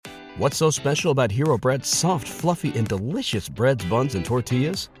What's so special about Hero Bread's soft, fluffy, and delicious breads, buns, and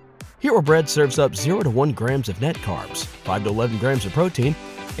tortillas? Hero Bread serves up 0 to 1 grams of net carbs, 5 to 11 grams of protein,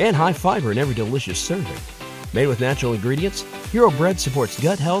 and high fiber in every delicious serving. Made with natural ingredients, Hero Bread supports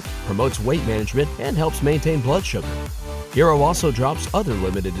gut health, promotes weight management, and helps maintain blood sugar. Hero also drops other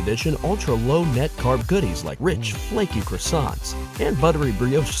limited edition ultra-low net carb goodies like rich, flaky croissants and buttery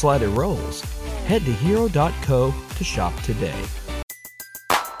brioche slider rolls. Head to hero.co to shop today.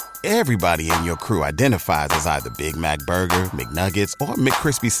 Everybody in your crew identifies as either Big Mac Burger, McNuggets, or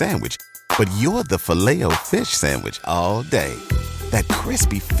McCrispy Sandwich. But you're the Filet-O-Fish Sandwich all day. That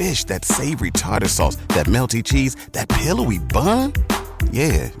crispy fish, that savory tartar sauce, that melty cheese, that pillowy bun.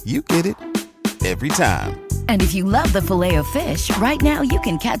 Yeah, you get it. Every time. And if you love the Filet-O-Fish, right now you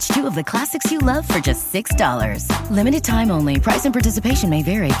can catch 2 of the classics you love for just $6. Limited time only. Price and participation may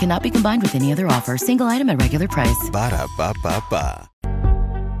vary. Cannot be combined with any other offer. Single item at regular price. Ba-da-ba-ba-ba.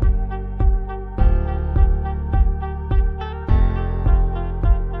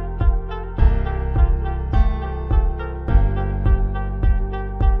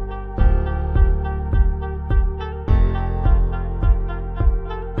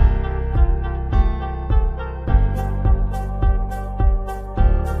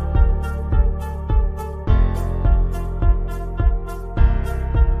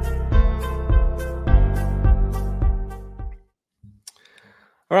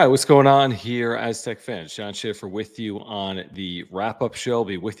 All right, what's going on here, Aztec fans? John Schaefer with you on the wrap-up show. I'll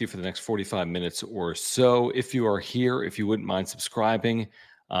be with you for the next 45 minutes or so. If you are here, if you wouldn't mind subscribing,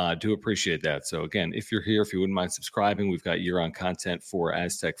 do appreciate that. So again, if you're here, if you wouldn't mind subscribing, we've got year-round content for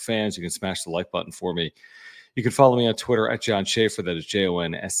Aztec fans. You can smash the like button for me. You can follow me on Twitter at John Schaefer. That is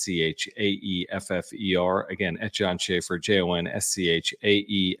JONSCHAEFFER. Again, at John Schaefer,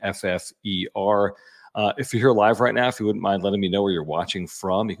 JONSCHAEFFER. If you're here live right now, if you wouldn't mind letting me know where you're watching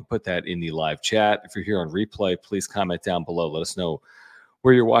from, you can put that in the live chat. If you're here on replay, please comment down below. Let us know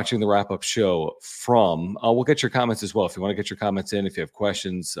where you're watching the wrap-up show from. We'll get your comments as well. If you want to get your comments in, if you have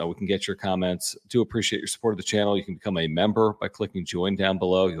questions, we can get your comments. Do appreciate your support of the channel. You can become a member by clicking join down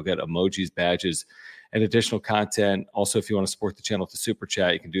below. You'll get emojis, badges, and additional content. Also, if you want to support the channel with the super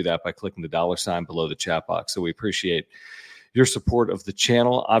chat, you can do that by clicking the $ below the chat box. So we appreciate your support of the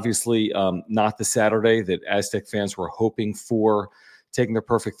channel. Obviously, not the Saturday that Aztec fans were hoping for, taking their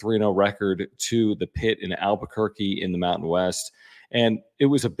perfect 3-0 record to the pit in Albuquerque in the Mountain West. And it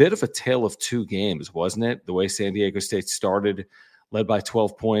was a bit of a tale of 2 games, wasn't it? The way San Diego State started, led by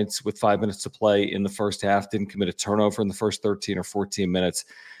 12 points with 5 minutes to play in the first half, didn't commit a turnover in the first 13 or 14 minutes.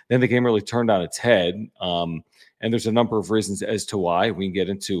 Then the game really turned on its head. And there's a number of reasons as to why. We can get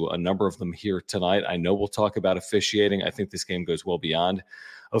into a number of them here tonight. I know we'll talk about officiating. I think this game goes well beyond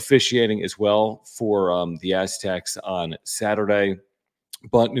officiating as well for the Aztecs on Saturday.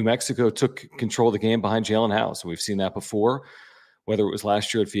 But New Mexico took control of the game behind Jalen House. We've seen that before, whether it was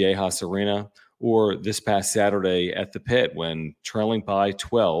last year at Viejas Arena or this past Saturday at the pit when trailing by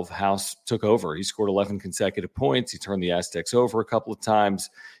 12, House took over. He scored 11 consecutive points. He turned the Aztecs over a couple of times.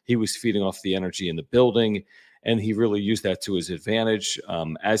 He was feeding off the energy in the building, and he really used that to his advantage.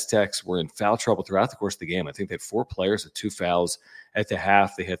 Aztecs were in foul trouble throughout the course of the game. I think they had 4 players with 2 fouls at the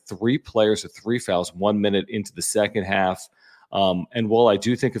half. They had 3 players with 3 fouls 1 minute into the second half. And while I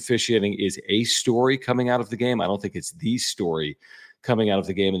do think officiating is a story coming out of the game, I don't think it's the story coming out of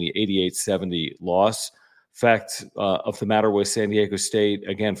the game in the 88-70 loss. Fact of the matter was San Diego State,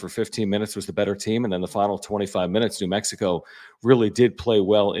 again, for 15 minutes was the better team. And then the final 25 minutes, New Mexico really did play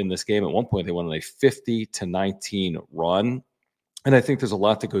well in this game. At one point, they went on a 50-19 run. And I think there's a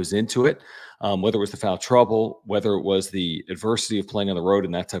lot that goes into it, whether it was the foul trouble, whether it was the adversity of playing on the road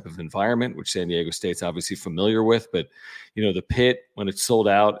in that type of environment, which San Diego State's obviously familiar with. But, you know, the pit, when it's sold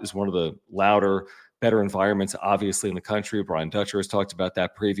out, is one of the louder, better environments, obviously, in the country. Brian Dutcher has talked about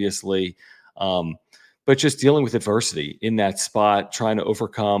that previously. But just dealing with adversity in that spot, trying to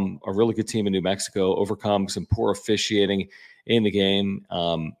overcome a really good team in New Mexico, overcome some poor officiating in the game.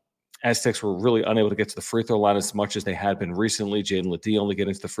 Aztecs were really unable to get to the free throw line as much as they had been recently. Jaden Ledee only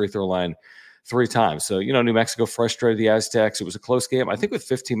getting to the free throw line 3 times. So, you know, New Mexico frustrated the Aztecs. It was a close game, I think, with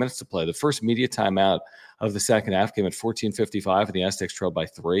 15 minutes to play. The first media timeout of the second half came at 14:55, and the Aztecs trailed by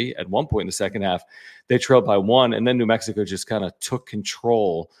 3. At one point in the second half, they trailed by 1, and then New Mexico just kind of took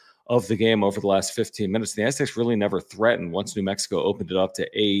control of the game over the last 15 minutes. The Aztecs really never threatened once New Mexico opened it up to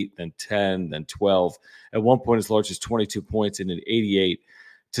 8, then 10, then 12. At one point, as large as 22 points in an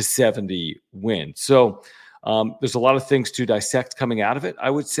 88-70 win. So There's a lot of things to dissect coming out of it, I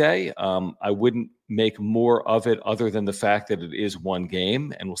would say. I wouldn't make more of it other than the fact that it is one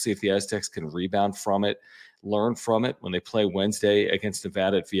game, and we'll see if the Aztecs can rebound from it, learn from it when they play Wednesday against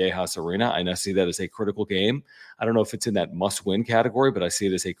Nevada at Viejas Arena. I now see that as a critical game. I don't know if it's in that must-win category, but I see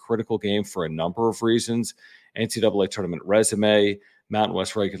it as a critical game for a number of reasons. NCAA tournament resume, Mountain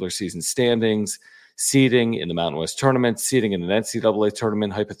West regular season standings, seeding in the Mountain West tournament, seeding in an NCAA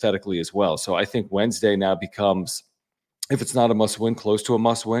tournament, hypothetically as well. So I think Wednesday now becomes, if it's not a must-win, close to a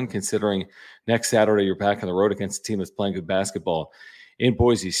must-win, considering next Saturday you're back on the road against a team that's playing good basketball in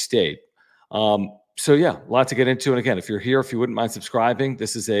Boise State. So yeah, a lot to get into. And again, if you're here, if you wouldn't mind subscribing,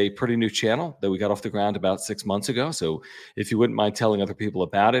 this is a pretty new channel that we got off the ground about 6 months ago. So if you wouldn't mind telling other people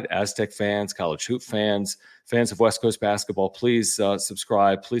about it, Aztec fans, college hoop fans, fans of West Coast basketball, please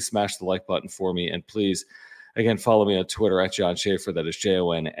subscribe. Please smash the like button for me. And please, again, follow me on Twitter at John Schaefer. That is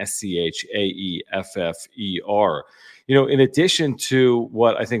JONSCHAEFFER. In addition to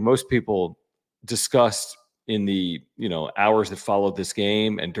what I think most people discussed in the hours that followed this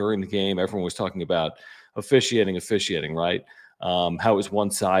game and during the game, everyone was talking about officiating, right? How it was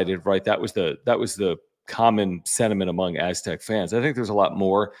one-sided, right? That was the common sentiment among Aztec fans. I think there's a lot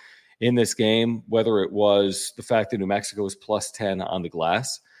more in this game, whether it was the fact that New Mexico was plus 10 on the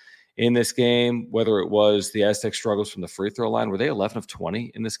glass in this game, whether it was the Aztec struggles from the free throw line. Were they 11 of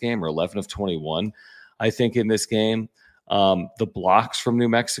 20 in this game or 11 of 21? I think in this game. The blocks from New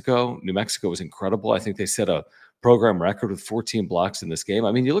Mexico was incredible. I think they set a program record with 14 blocks in this game.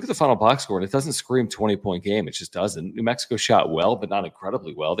 I mean, you look at the final box score and it doesn't scream 20-point game. It just doesn't. New Mexico shot well, but not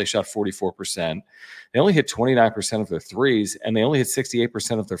incredibly well. They shot 44%. They only hit 29% of their threes, and they only hit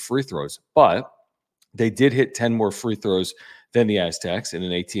 68% of their free throws. But they did hit 10 more free throws than the Aztecs in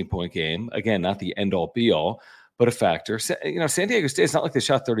an 18-point game. Again, not the end-all, be-all, but a factor. San Diego State, it's not like they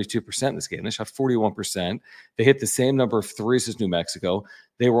shot 32% in this game. They shot 41%. They hit the same number of threes as New Mexico.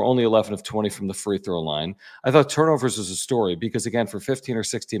 They were only 11 of 20 from the free throw line. I thought turnovers was a story because, again, for 15 or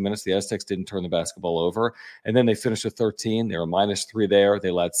 16 minutes, the Aztecs didn't turn the basketball over. And then they finished with 13. They were -3 there. They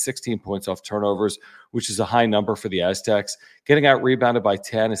allowed 16 points off turnovers, which is a high number for the Aztecs. Getting out rebounded by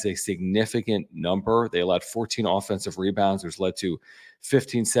 10 is a significant number. They allowed 14 offensive rebounds, which led to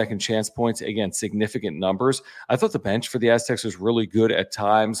 15 second chance points. Again, significant numbers. I thought the bench for the Aztecs was really good at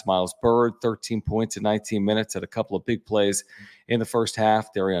times. Miles Bird, 13 points in 19 minutes, had a couple of big plays in the first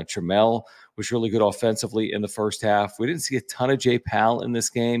half. Darian Trammell was really good offensively in the first half. We didn't see a ton of Jay Powell in this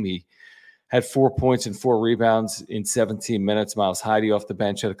game. He had 4 points and 4 rebounds in 17 minutes. Miles Heide off the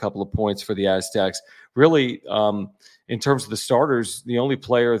bench had a couple of points for the Aztecs. Really, in terms of the starters, the only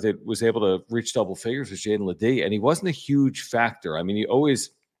player that was able to reach double figures was Jaden Ledee, and he wasn't a huge factor. I mean, he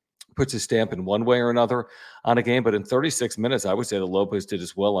always puts his stamp in one way or another on a game, but in 36 minutes, I would say the Lobos did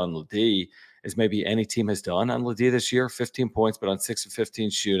as well on Ledee as maybe any team has done on Ledee this year. 15 points, but on 6 of 15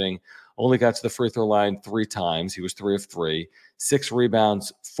 shooting. Only got to the free throw line 3 times. He was 3 of 3. 6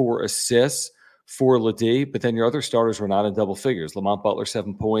 rebounds, 4 assists for Ledee, but then your other starters were not in double figures. Lamont Butler,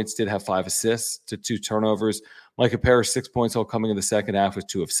 7 points, did have 5 assists to 2 turnovers. Micah Parrish, 6 points, all coming in the second half with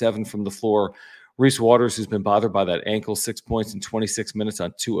 2 of 7 from the floor. Reese Waters, who's been bothered by that ankle, 6 points in 26 minutes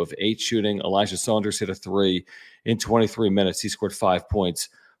on 2 of 8 shooting. Elijah Saunders hit a 3 in 23 minutes. He scored 5 points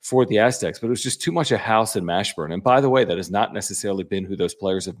for the Aztecs, but it was just too much a House and Mashburn. And by the way, that has not necessarily been who those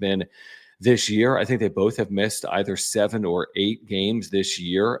players have been this year. I think they both have missed either 7 or 8 games this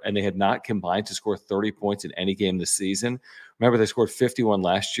year, and they had not combined to score 30 points in any game this season. Remember, they scored 51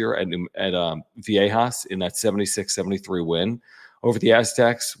 last year at Viejas in that 76-73 win over the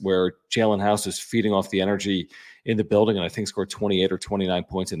Aztecs, where Jalen House was feeding off the energy in the building, and I think scored 28 or 29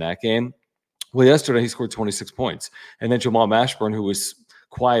 points in that game. Well, yesterday he scored 26 points. And then Jamal Mashburn, who was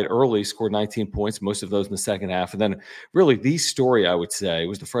quiet early, scored 19 points, most of those in the second half. And then really the story, I would say,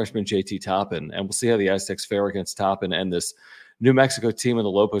 was the freshman JT Toppin. And we'll see how the Aztecs fare against Toppin and this New Mexico team and the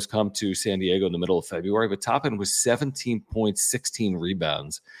Lobos come to San Diego in the middle of February. But Toppin was 17 points, 16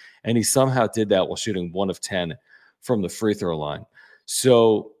 rebounds. And he somehow did that while shooting 1 of 10 from the free throw line.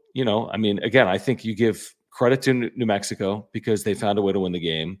 So, again, I think you give credit to New Mexico because they found a way to win the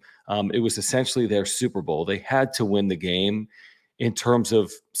game. It was essentially their Super Bowl. They had to win the game in terms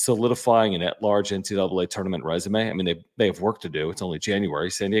of solidifying an at-large NCAA tournament resume. I mean, they have work to do. It's only January.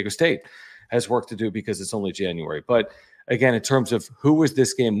 San Diego State has work to do because it's only January. But again, in terms of who was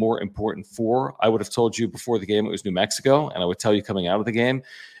this game more important for, I would have told you before the game it was New Mexico, and I would tell you coming out of the game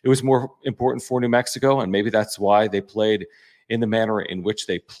it was more important for New Mexico, and maybe that's why they played in the manner in which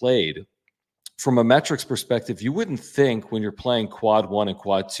they played from a metrics perspective, you wouldn't think when you're playing quad 1 and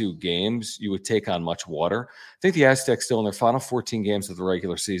quad 2 games, you would take on much water. I think the Aztecs still in their final 14 games of the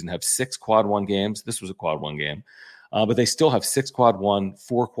regular season have 6 quad 1 games. This was a quad 1 game. But they still have 6 quad 1,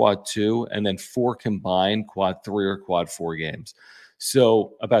 4 quad 2, and then 4 combined quad 3 or quad 4 games.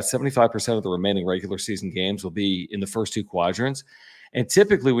 So about 75% of the remaining regular season games will be in the first 2 quadrants. And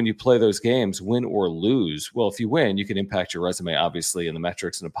typically when you play those games, win or lose, well, if you win, you can impact your resume, obviously, in the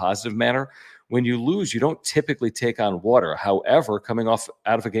metrics in a positive manner. When you lose, you don't typically take on water. However, coming out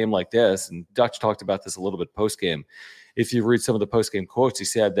of a game like this, and Dutch talked about this a little bit post-game, if you read some of the post-game quotes, he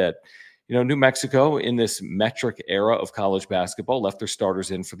said that, New Mexico in this metric era of college basketball left their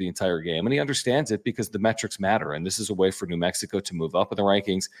starters in for the entire game. And he understands it because the metrics matter. And this is a way for New Mexico to move up in the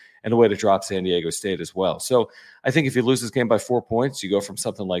rankings and a way to drop San Diego State as well. So I think if you lose this game by 4 points, you go from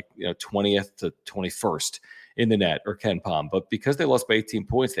something like 20th to 21st in the net or Ken Pom. But because they lost by 18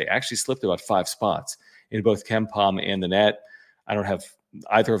 points, they actually slipped about 5 spots in both Ken Pom and the net. I don't have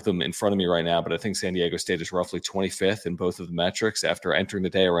either of them in front of me right now, but I think San Diego State is roughly 25th in both of the metrics after entering the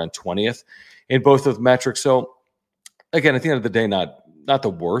day around 20th in both of the metrics. So again, at the end of the day, not the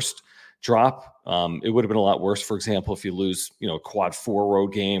worst drop. It would have been a lot worse, for example, if you lose, a quad 4 road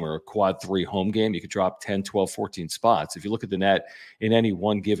game or a quad 3 home game, you could drop 10, 12, 14 spots. If you look at the net in any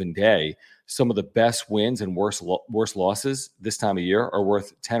one given day, some of the best wins and worst losses this time of year are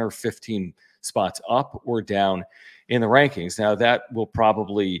worth 10 or 15 spots up or down in the rankings. Now that will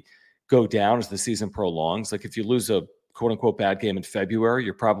probably go down as the season prolongs. Like if you lose a quote unquote bad game in February,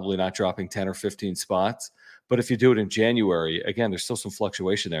 you're probably not dropping 10 or 15 spots. But if you do it in January, again, there's still some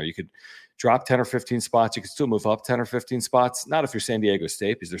fluctuation there. You could drop 10 or 15 spots. You could still move up 10 or 15 spots. Not if you're San Diego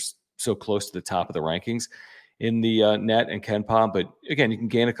State because they're so close to the top of the rankings in the net and Ken Pom. But again, you can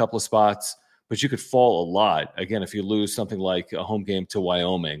gain a couple of spots, but you could fall a lot. Again, if you lose something like a home game to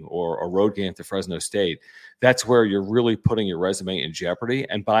Wyoming or a road game to Fresno State, that's where you're really putting your resume in jeopardy.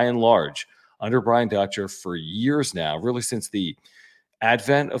 And by and large, under Brian Dutcher for years now, really since the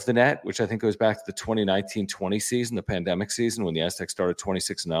advent of the net, which I think goes back to the 2019-20 season, the pandemic season, when the Aztecs started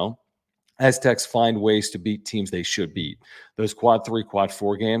 26-0, Aztecs find ways to beat teams they should beat. Those quad 3, quad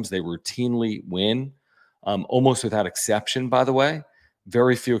 4 games, they routinely win, almost without exception, by the way.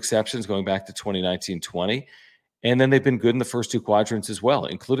 Very few exceptions going back to 2019-20. And then they've been good in the first 2 quadrants as well,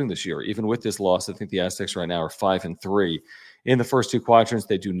 including this year. Even with this loss, I think the Aztecs right now are 5-3 in the first 2 quadrants.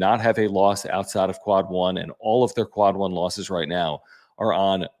 They do not have a loss outside of quad 1, and all of their quad 1 losses right now are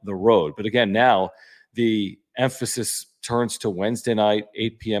on the road. But again, now the emphasis turns to Wednesday night,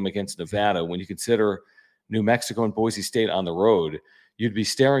 8 p.m. against Nevada. When you consider New Mexico and Boise State on the road, you'd be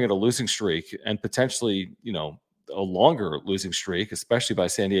staring at a losing streak and potentially, a longer losing streak, especially by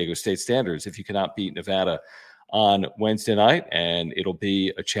San Diego State standards, if you cannot beat Nevada on Wednesday night. And it'll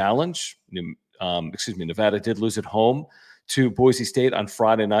be a challenge. Nevada did lose at home to Boise State on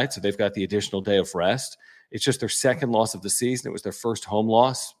Friday night, so they've got the additional day of rest. It's just their second loss of the season. It was their first home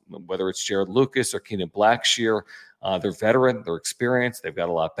loss, whether it's Jared Lucas or Keenan Blackshear. They're veteran, they're experienced, they've got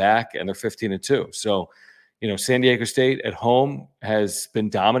a lot back, and they're 15-2. So, San Diego State at home has been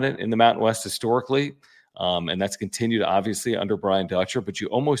dominant in the Mountain West historically. And that's continued, obviously, under Brian Dutcher. But you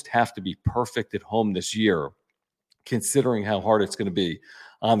almost have to be perfect at home this year, considering how hard it's going to be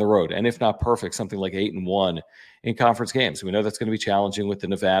on the road. And if not perfect, something like 8-1 in conference games. We know that's going to be challenging with the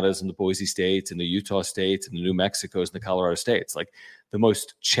Nevadas and the Boise States and the Utah States and the New Mexicos and the Colorado States. Like the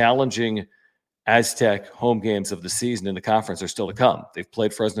most challenging Aztec home games of the season in the conference are still to come. They've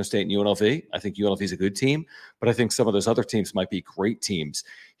played Fresno State and UNLV. I think UNLV is a good team, but I think some of those other teams might be great teams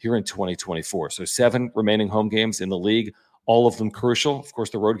here in 2024. So 7 remaining home games in the league, all of them crucial. Of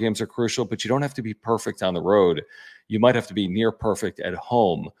course, the road games are crucial, but you don't have to be perfect on the road. You might have to be near perfect at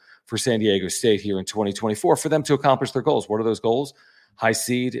home for San Diego State here in 2024 for them to accomplish their goals. What are those goals? High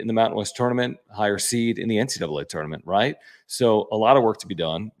seed in the Mountain West tournament, higher seed in the NCAA tournament, right? So a lot of work to be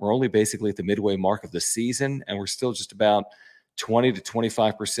done. We're only basically at the midway mark of the season, and we're still just about 20 to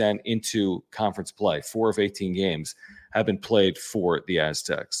 25% into conference play. 4 of 18 games have been played for the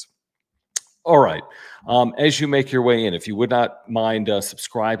Aztecs. All right. As you make your way in, if you would not mind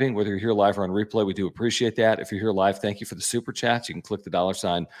subscribing, whether you're here live or on replay, we do appreciate that. If you're here live, thank you for the super chats. You can click the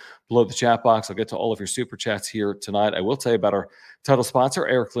 $ below the chat box. I'll get to all of your super chats here tonight. I will tell you about our title sponsor,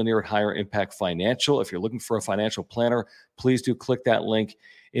 Eric Lanier at Higher Impact Financial. If you're looking for a financial planner, please do click that link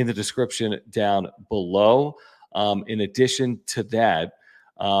in the description down below. In addition to that,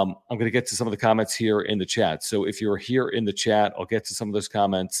 I'm going to get to some of the comments here in the chat. So if you're here in the chat, I'll get to some of those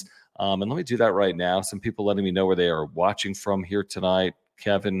comments. And let me do that right now. Some people letting me know where they are watching from here tonight.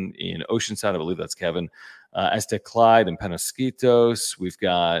 Kevin in Oceanside, I believe that's Kevin. Aztec Clyde and Penasquitos. We've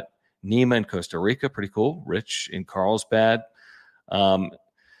got Nima in Costa Rica, pretty cool. Rich in Carlsbad.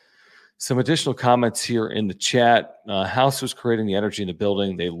 Some additional comments here in the chat. House was creating the energy in the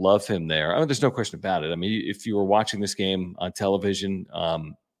building. They love him there. I mean, there's no question about it. I mean, if you were watching this game on television,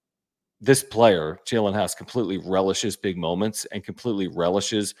 this player, Jalen House, completely relishes big moments and completely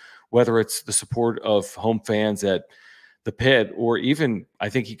relishes whether it's the support of home fans at the Pit, or even I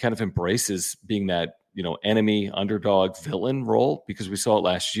think he kind of embraces being that, enemy, underdog, villain role, because we saw it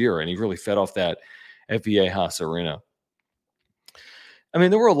last year and he really fed off that at VA Haas Arena. I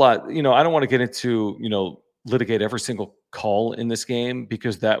mean, there were a lot, I don't want to get into, litigate every single call in this game,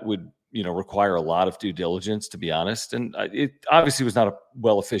 because that would, require a lot of due diligence, to be honest. And it obviously was not a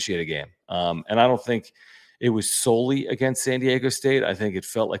well officiated game. And I don't think it was solely against San Diego State. I think it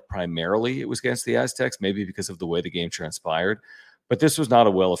felt like primarily it was against the Aztecs, maybe because of the way the game transpired. But this was not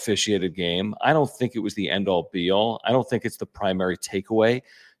a well officiated game. I don't think it was the end all be all. I don't think it's the primary takeaway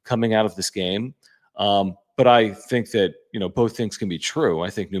coming out of this game. But I think that, both things can be true. I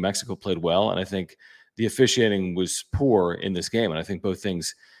think New Mexico played well, and I think the officiating was poor in this game. And I think both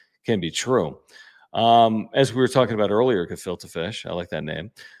things can be true. As we were talking about earlier, Gefilte Fish, I like that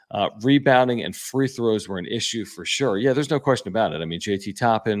name. Rebounding and free throws were an issue for sure. Yeah, there's no question about it. I mean, JT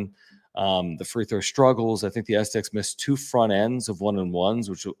Toppin, the free throw struggles. I think the Aztecs missed 2 front ends of 1-on-1s,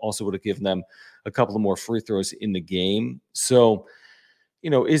 which also would have given them a couple of more free throws in the game. So,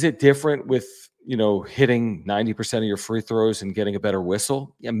 is it different with, hitting 90% of your free throws and getting a better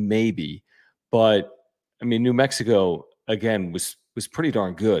whistle? Yeah, maybe. But, I mean, New Mexico, again, was pretty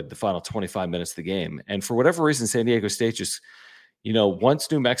darn good the final 25 minutes of the game. And for whatever reason, San Diego State just,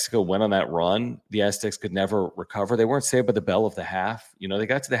 once New Mexico went on that run, the Aztecs could never recover. They weren't saved by the bell of the half. They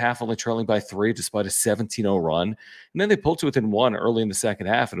got to the half only trailing by 3 despite a 17-0 run. And then they pulled to within 1 early in the second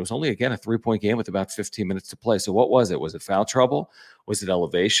half. And it was only, again, a 3-point game with about 15 minutes to play. So what was it? Was it foul trouble? Was it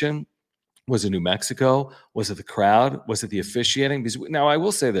elevation? Was it New Mexico? Was it the crowd? Was it the officiating? Because now I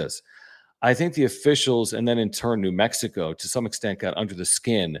will say this. I think the officials, and then in turn New Mexico, to some extent got under the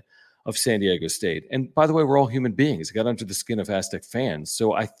skin of San Diego State. And by the way, we're all human beings. It got under the skin of Aztec fans.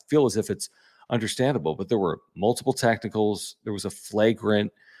 So I feel as if it's understandable. But there were multiple technicals. There was a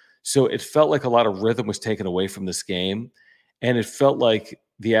flagrant. So it felt like a lot of rhythm was taken away from this game. And it felt like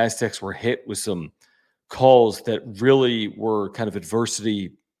the Aztecs were hit with some calls that really were kind of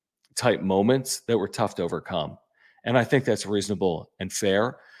adversity type moments that were tough to overcome. And I think that's reasonable and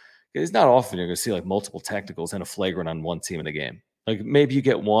fair. It's not often you're going to see like multiple technicals and a flagrant on one team in a game. Like maybe you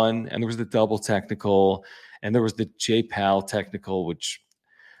get one, and there was the double technical, and there was the J Powell technical, which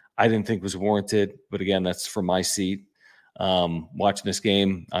I didn't think was warranted. But again, that's from my seat. Watching this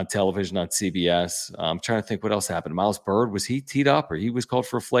game on television on CBS. I'm trying to think what else happened. Miles Bird, was he teed up, or he was called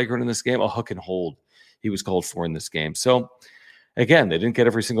for a flagrant in this game? A hook and hold he was called for in this game. So again, they didn't get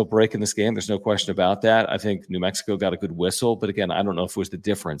every single break in this game. There's no question about that. I think New Mexico got a good whistle. But again, I don't know if it was the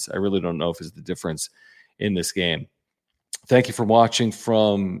difference. I really don't know if it's the difference in this game. Thank you for watching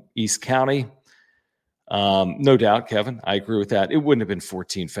from East County. No doubt, Kevin, I agree with that. It wouldn't have been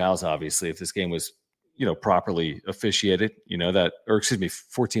 14 fouls, obviously, if this game was, properly officiated,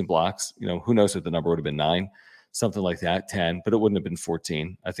 14 blocks. Who knows if the number would have been 9, something like that, 10, but it wouldn't have been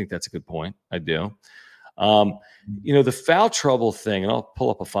 14. I think that's a good point. I do. The foul trouble thing, and I'll pull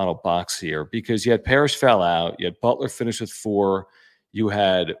up a final box here, because you had Parrish foul out, you had Butler finish with 4, you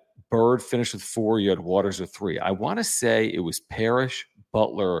had Bird finish with 4, you had Waters with 3. I want to say it was Parrish,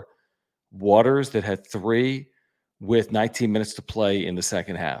 Butler, Waters that had 3 with 19 minutes to play in the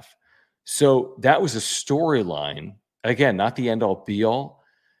second half. So that was a storyline. Again, not the end all be all,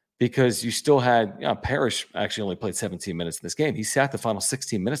 because you still had, Parrish actually only played 17 minutes in this game. He sat the final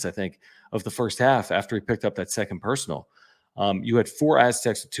 16 minutes, I think, of the first half after he picked up that second personal. You had 4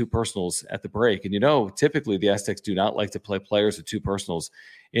 Aztecs with 2 personals at the break. And, typically the Aztecs do not like to play players with 2 personals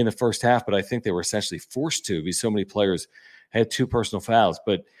in the first half, but I think they were essentially forced to, because so many players had 2 personal fouls.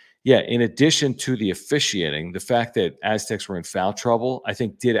 But yeah, in addition to the officiating, the fact that Aztecs were in foul trouble, I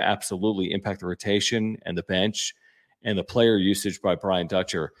think did absolutely impact the rotation and the bench and the player usage by Brian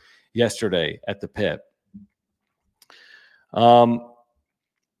Dutcher yesterday at the Pit.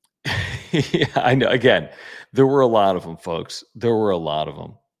 Yeah, I know. Again, there were a lot of them, folks. There were a lot of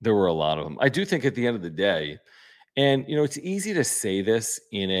them. I do think at the end of the day, and, it's easy to say this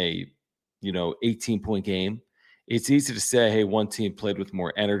in a, 18-point game. It's easy to say, hey, one team played with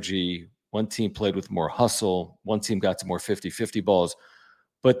more energy. One team played with more hustle. One team got to more 50-50 balls.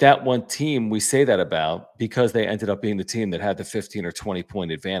 But that one team, we say that about because they ended up being the team that had the 15 or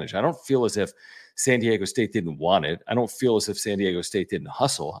 20-point advantage. I don't feel as if San Diego State didn't want it. I don't feel as if San Diego State didn't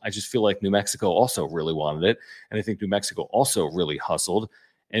hustle. I just feel like New Mexico also really wanted it. And I think New Mexico also really hustled.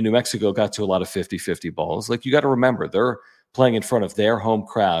 and New Mexico got to a lot of 50-50 balls. Like, you got to remember, they're playing in front of their home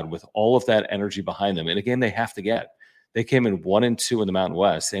crowd with all of that energy behind them in a game they have to get. They came in 1-2 in the Mountain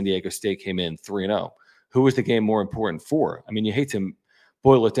West. San Diego State came in 3-0. Who was the game more important for? I mean, you hate to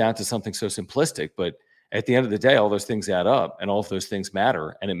boil it down to something so simplistic, but at the end of the day, all those things add up and all of those things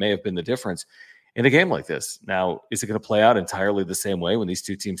matter. And it may have been the difference in a game like this. Now, is it going to play out entirely the same way when these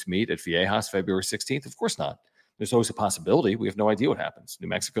two teams meet at Viejas February 16th? Of course not. There's always a possibility. We have no idea what happens. New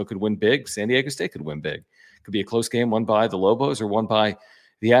Mexico could win big. San Diego State could win big. It could be a close game won by the Lobos or won by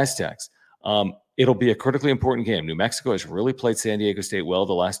the Aztecs. It'll be a critically important game. New Mexico has really played San Diego State well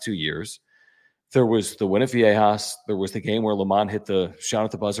the last 2 years. There was the win at Viejas. There was the game where Lamont hit the shot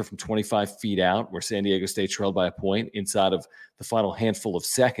at the buzzer from 25 feet out, where San Diego State trailed by a point inside of the final handful of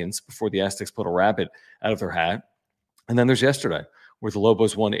seconds before the Aztecs put a rabbit out of their hat. And then there's yesterday, where the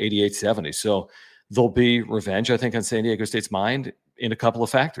Lobos won 88-70. So there'll be revenge, I think, on San Diego State's mind in a couple of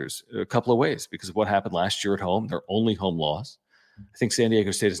factors, a couple of ways, because of what happened last year at home, their only home loss. I think San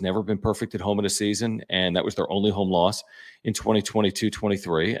Diego State has never been perfect at home in a season, and that was their only home loss in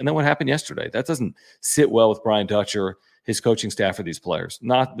 2022-23. And then what happened yesterday? That doesn't sit well with Brian Dutcher, his coaching staff, or these players.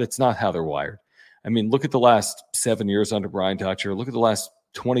 That's not how they're wired. I mean, look at the last 7 years under Brian Dutcher. Look at the last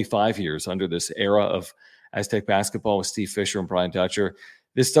 25 years under this era of Aztec basketball with Steve Fisher and Brian Dutcher.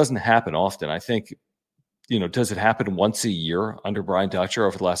 This doesn't happen often. I think, does it happen once a year under Brian Dutcher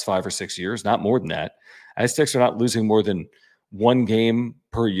over the last 5 or 6 years? Not more than that. Aztecs are not losing more than one game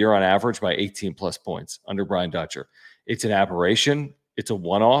per year on average by 18 plus points under Brian Dutcher. It's an aberration. It's a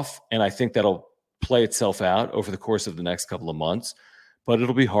one-off. And I think that'll play itself out over the course of the next couple of months, but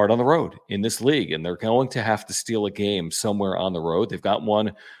it'll be hard on the road in this league. And they're going to have to steal a game somewhere on the road. They've got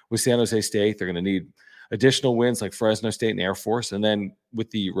one with San Jose State. They're going to need additional wins like Fresno State and Air Force. And then with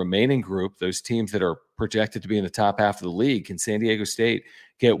the remaining group, those teams that are projected to be in the top half of the league, can San Diego State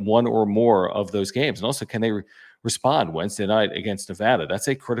get one or more of those games? And also, can they respond Wednesday night against Nevada? That's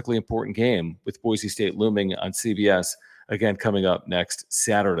a critically important game with Boise State looming on CBS, again, coming up next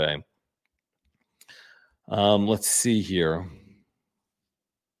Saturday. Let's see here.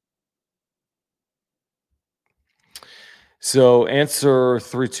 So answer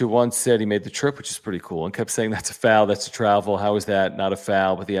 321 said he made the trip, which is pretty cool, and kept saying that's a foul, that's a travel. How is that not a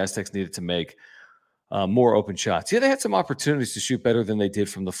foul? But the Aztecs needed to make more open shots. Yeah, they had some opportunities to shoot better than they did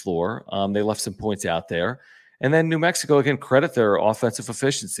from the floor. They left some points out there. And then New Mexico, again, credit their offensive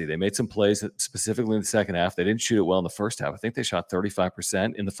efficiency. They made some plays specifically in the second half. They didn't shoot it well in the first half. I think they shot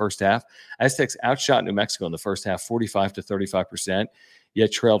 35% in the first half. Aztecs outshot New Mexico in the first half, 45 to 35%,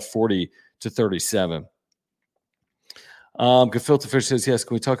 yet trailed 40-37. Gefilte Fish says, yes,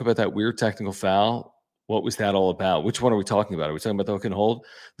 can we talk about that weird technical foul? What was that all about? Which one are we talking about? Are we talking about the hook and hold?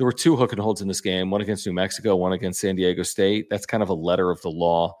 There were two hook and holds in this game, one against New Mexico, one against San Diego State. That's kind of a letter of the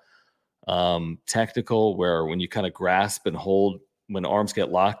law technical, where when you kind of grasp and hold, when arms get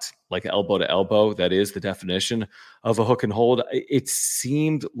locked, like elbow to elbow, that is the definition of a hook and hold. It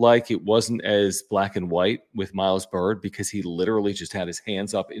seemed like it wasn't as black and white with Miles Byrd, because he literally just had his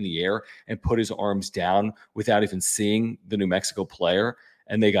hands up in the air and put his arms down without even seeing the New Mexico player,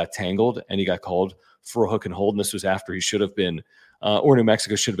 and they got tangled, and he got called for a hook and hold. And this was after he should have been, or New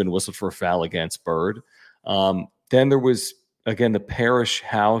Mexico should have been whistled for a foul against Byrd. Then there was, again, the Parrish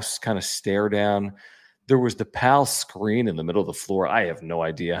House kind of stare down. There was the Pal screen in the middle of the floor. I have no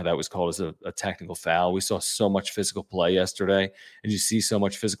idea how that was called as a technical foul. We saw so much physical play yesterday, and you see so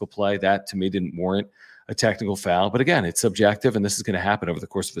much physical play. That, to me, didn't warrant a technical foul. But again, it's subjective, and this is going to happen over the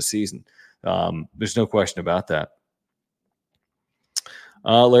course of a season. There's no question about that.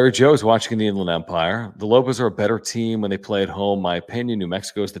 Larry Joe is watching in the Inland Empire. The Lobos are a better team when they play at home. My opinion, New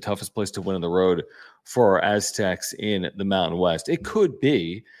Mexico is the toughest place to win on the road for our Aztecs in the Mountain West. It could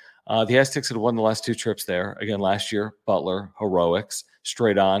be. The Aztecs had won the last two trips there. Again, last year, Butler, heroics,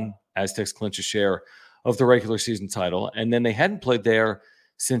 straight on. Aztecs clinch a share of the regular season title. And then they hadn't played there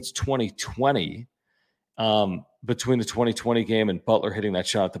since 2020, between the 2020 game and Butler hitting that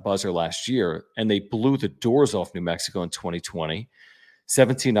shot at the buzzer last year. And they blew the doors off New Mexico in 2020.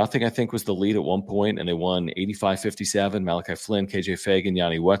 17-0, I think, was the lead at one point, and they won 85-57. Malachi Flynn, KJ Fagan,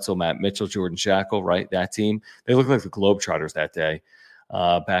 Yanni Wetzel, Matt Mitchell, Jordan Shackle, right? That team. They looked like the Globetrotters that day,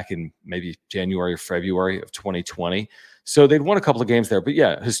 back in maybe January or February of 2020. So they'd won a couple of games there. But,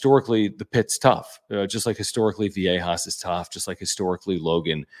 yeah, historically, the pit's tough. Just like historically, Viejas is tough. Just like historically,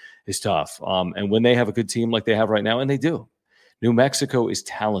 Logan is tough. And when they have a good team like they have right now, and they do, New Mexico is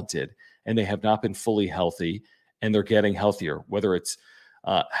talented, and they have not been fully healthy, and they're getting healthier, whether it's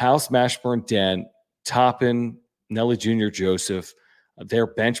House, Mashburn, Dent, Toppin, Nelly Jr., Joseph. Their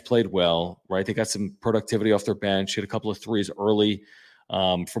bench played well, right? They got some productivity off their bench, hit a couple of threes early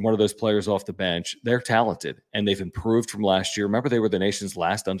from one of those players off the bench. They're talented, and they've improved from last year. Remember, they were the nation's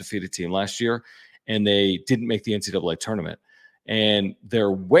last undefeated team last year, and they didn't make the NCAA tournament. And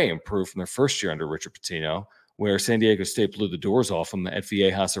they're way improved from their first year under Richard Pitino, where San Diego State blew the doors off them at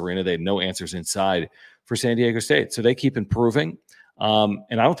Viejas Arena. They had no answers inside for San Diego State. So they keep improving. And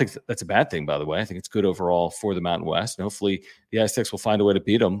I don't think that's a bad thing, by the way. I think it's good overall for the Mountain West. And hopefully the Aztecs will find a way to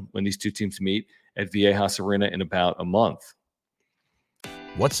beat them when these two teams meet at Viejas Arena in about a month.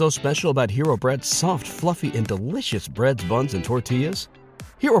 What's so special about Hero Bread's soft, fluffy, and delicious breads, buns, and tortillas?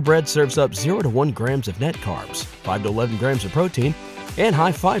 Hero Bread serves up 0 to 1 grams of net carbs, 5 to 11 grams of protein, and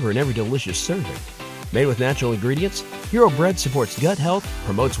high fiber in every delicious serving. Made with natural ingredients, Hero Bread supports gut health,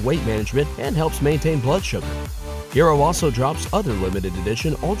 promotes weight management, and helps maintain blood sugar. Hero also drops other limited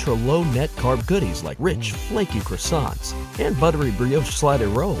edition ultra-low net carb goodies like rich, flaky croissants and buttery brioche slider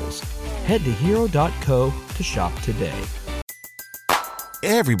rolls. Head to hero.co to shop today.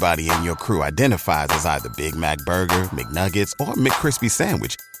 Everybody in your crew identifies as either Big Mac Burger, McNuggets, or McCrispy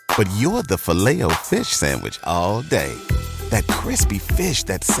Sandwich. But you're the Filet-O-Fish Sandwich all day. That crispy fish,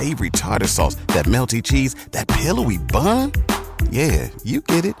 that savory tartar sauce, that melty cheese, that pillowy bun. Yeah, you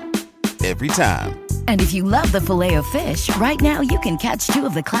get it. Every time. And if you love the Filet-O-Fish, right now you can catch 2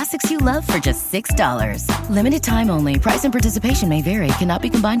 of the classics you love for just $6. Limited time only. Price and participation may vary. Cannot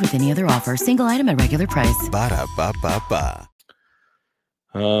be combined with any other offer. Single item at regular price. Ba-da-ba-ba-ba.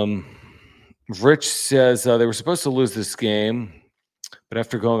 Rich says they were supposed to lose this game, but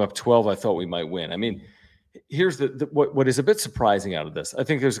after going up 12, I thought we might win. I mean, here's what is a bit surprising out of this. I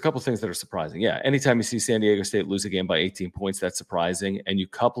think there's a couple things that are surprising. Yeah, anytime you see San Diego State lose a game by 18 points, that's surprising. And you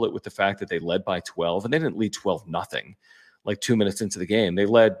couple it with the fact that they led by 12, and they didn't lead 12-0 like 2 minutes into the game. They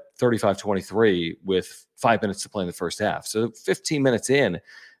led 35-23 with 5 minutes to play in the first half. So 15 minutes in,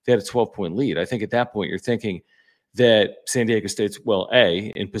 they had a 12-point lead. I think at that point you're thinking that San Diego State's, well,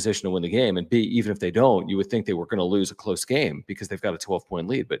 A, in position to win the game, and B, even if they don't, you would think they were going to lose a close game because they've got a 12-point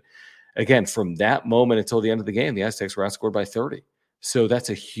lead. But again, from that moment until the end of the game, the Aztecs were outscored by 30. So that's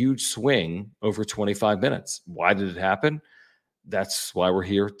a huge swing over 25 minutes. Why did it happen? That's why we're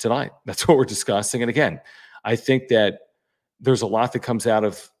here tonight. That's what we're discussing. And again, I think that there's a lot that comes out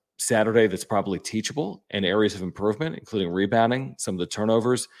of Saturday that's probably teachable and areas of improvement, including rebounding, some of the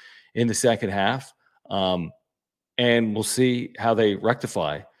turnovers in the second half. And we'll see how they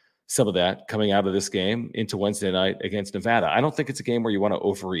rectify some of that coming out of this game into Wednesday night against Nevada. I don't think it's a game where you want to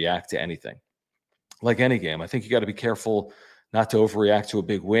overreact to anything. Like any game, I think you got to be careful not to overreact to a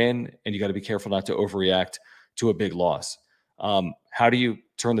big win, and you got to be careful not to overreact to a big loss. How do you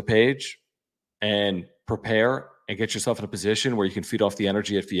turn the page and prepare and get yourself in a position where you can feed off the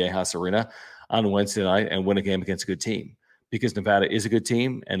energy at Viejas Arena on Wednesday night and win a game against a good team? Because Nevada is a good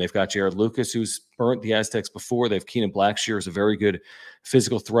team, and they've got Jared Lucas, who's burnt the Aztecs before. They have Keenan Blackshear as a very good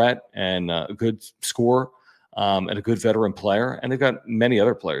physical threat and a good scorer and a good veteran player. And they've got many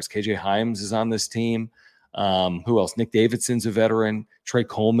other players. KJ Hyams is on this team. Who else? Nick Davidson's a veteran. Trey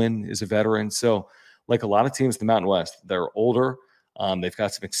Coleman is a veteran. So like a lot of teams in the Mountain West, they're older. They've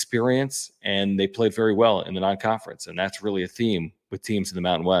got some experience, and they played very well in the non-conference. And that's really a theme with teams in the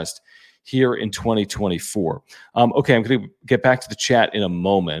Mountain West here in 2024. Okay, I'm going to get back to the chat in a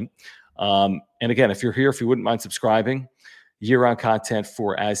moment. And again, if you're here, if you wouldn't mind subscribing, year-round content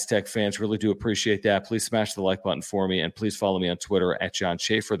for Aztec fans, really do appreciate that. Please smash the like button for me, and please follow me on Twitter at John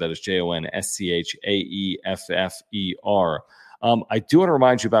Schaefer. That is JONSCHAEFFER. I do want to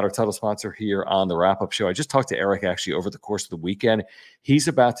remind you about our title sponsor here on the wrap-up show. I just talked to Eric actually over the course of the weekend. He's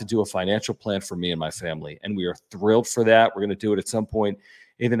about to do a financial plan for me and my family, and we are thrilled for that. We're going to do it at some point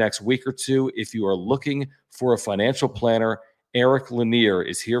in the next week or two. If you are looking for a financial planner, Eric Lanier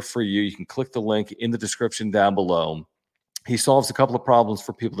is here for you. You can click the link in the description down below. He solves a couple of problems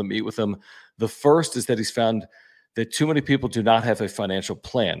for people that meet with him. The first is that he's found that too many people do not have a financial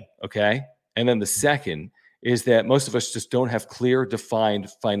plan, okay? And then the second is that most of us just don't have clear, defined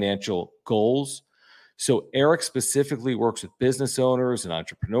financial goals. So Eric specifically works with business owners and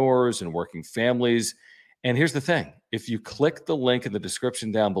entrepreneurs and working families. And here's the thing. If you click the link in the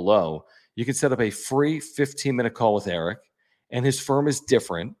description down below, you can set up a free 15-minute call with Eric. And his firm is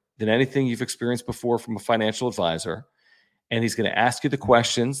different than anything you've experienced before from a financial advisor. And he's going to ask you the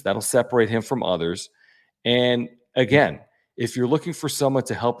questions that'll separate him from others. And again, if you're looking for someone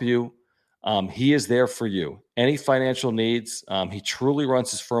to help you, he is there for you. Any financial needs, he truly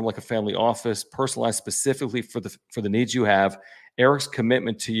runs his firm like a family office, personalized specifically for the needs you have. Eric's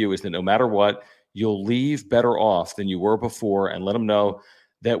commitment to you is that no matter what, you'll leave better off than you were before, and let him know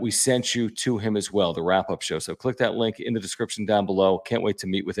that we sent you to him as well, the wrap-up show. So click that link in the description down below. Can't wait to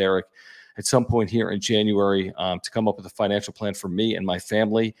meet with Eric at some point here in January to come up with a financial plan for me and my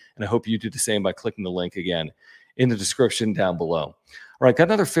family. And I hope you do the same by clicking the link again in the description down below. All right, got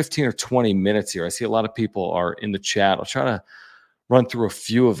another 15 or 20 minutes here. I see a lot of people are in the chat. I'll try to run through a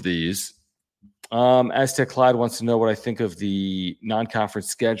few of these. Aztec Clyde wants to know what I think of the non-conference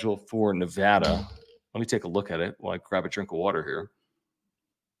schedule for Nevada. Let me take a look at it while I grab a drink of water here.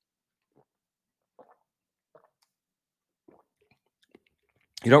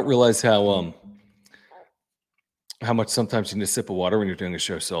 You don't realize how much sometimes you need a sip of water when you're doing a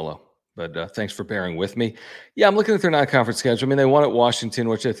show solo. But thanks for bearing with me. Yeah, I'm looking at their non-conference schedule. I mean, they won at Washington,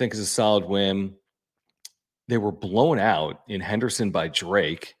 which I think is a solid win. They were blown out in Henderson by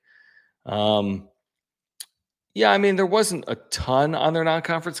Drake. Yeah, I mean, there wasn't a ton on their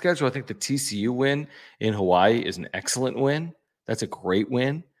non-conference schedule. I think the TCU win in Hawaii is an excellent win. That's a great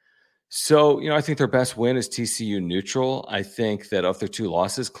win. So, I think their best win is TCU neutral. I think that of their two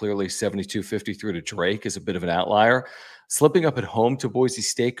losses, clearly 72-53 to Drake is a bit of an outlier. Slipping up at home to Boise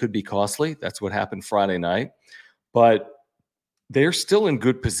State could be costly. That's what happened Friday night. But they're still in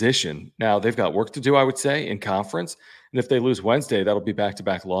good position. Now, they've got work to do, I would say, in conference. And if they lose Wednesday, that'll be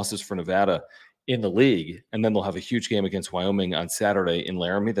back-to-back losses for Nevada in the league. And then they'll have a huge game against Wyoming on Saturday in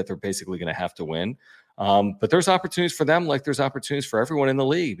Laramie that they're basically going to have to win. But there's opportunities for them like there's opportunities for everyone in the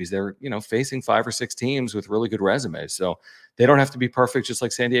league because they're, facing 5 or 6 teams with really good resumes. So they don't have to be perfect, just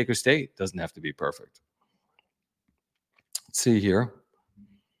like San Diego State doesn't have to be perfect. Let's see here.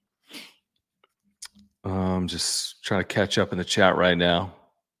 Just trying to catch up in the chat right now.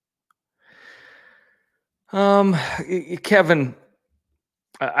 Kevin,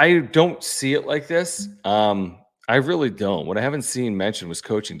 I don't see it like this. I really don't. What I haven't seen mentioned was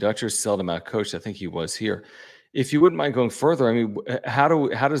coaching. Dutcher's seldom out-coached. I think he was here. If you wouldn't mind going further, I mean, how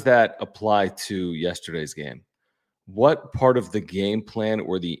does that apply to yesterday's game? What part of the game plan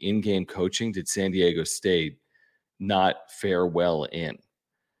or the in-game coaching did San Diego State not fare well in?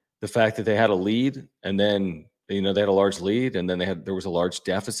 The fact that they had a lead and then, they had a large lead and then there was a large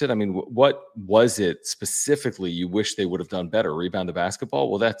deficit. I mean, what was it specifically you wish they would have done better? Rebound the basketball?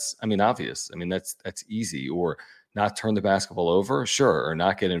 Well, that's, obvious. That's easy. Or not turn the basketball over? Sure. Or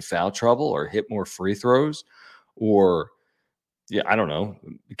not get in foul trouble or hit more free throws or, I don't know,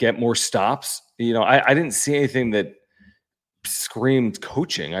 get more stops. I didn't see anything that screamed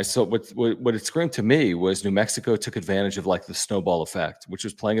coaching. I saw what it screamed to me was New Mexico took advantage of like the snowball effect, which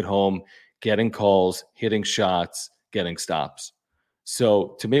was playing at home, getting calls, hitting shots, getting stops.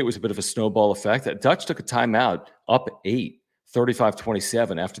 So to me, it was a bit of a snowball effect. Dutch took a timeout up 8,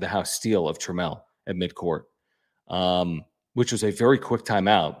 35-27 after the house steal of Trammell at midcourt, which was a very quick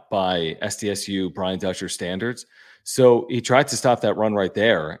timeout by SDSU Brian Dutcher standards. So he tried to stop that run right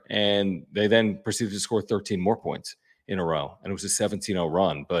there, and they then proceeded to score 13 more points in a row, and it was a 17-0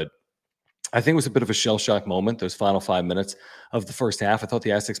 run. But I think it was a bit of a shell-shock moment, those final 5 minutes of the first half. I thought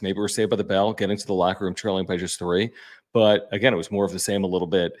the Aztecs maybe were saved by the bell, getting to the locker room trailing by just 3. But again, it was more of the same a little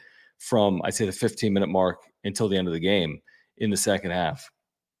bit from, I'd say, the 15-minute mark until the end of the game in the second half.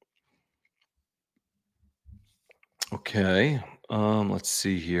 Okay, let's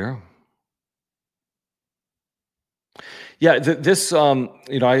see here. Yeah,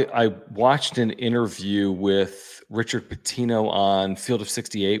 I watched an interview with Richard Pitino on Field of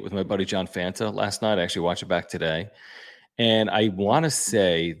 68 with my buddy John Fanta last night. I actually watched it back today. And I want to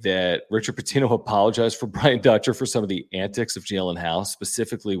say that Richard Pitino apologized for Brian Dutcher for some of the antics of Jalen House,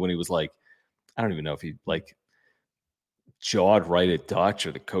 specifically when he was like, I don't even know if he like jawed right at Dutch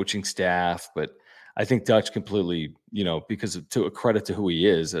or the coaching staff, but I think Dutch completely, because to a credit to who he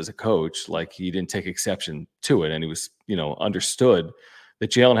is as a coach, like he didn't take exception to it. And he was, understood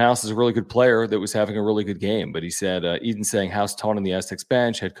that Jalen House is a really good player that was having a really good game. But he said, Eden saying House taunting the Aztecs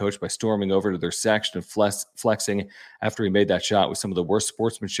bench, head coach by storming over to their section and flexing after he made that shot with some of the worst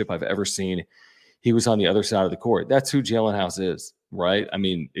sportsmanship I've ever seen. He was on the other side of the court. That's who Jalen House is, right? I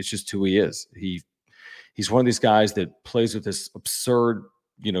mean, it's just who he is. He's one of these guys that plays with this absurd,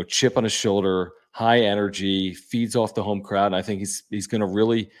 chip on his shoulder, high energy, feeds off the home crowd. And I think he's going to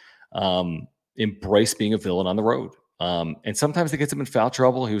really embrace being a villain on the road. And sometimes it gets him in foul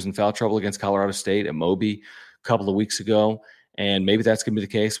trouble. He was in foul trouble against Colorado State at Moby a couple of weeks ago. And maybe that's going to be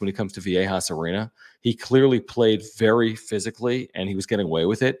the case when he comes to Viejas Arena. He clearly played very physically, and he was getting away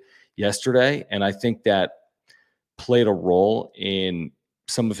with it yesterday. And I think that played a role in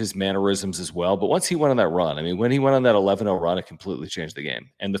some of his mannerisms as well. But once he went on that run, when he went on that 11-0 run, it completely changed the game.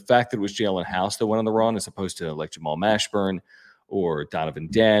 And the fact that it was Jalen House that went on the run as opposed to like Jamal Mashburn or Donovan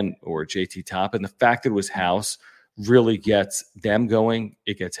Dent or JT Toppin, the fact that it was House really gets them going.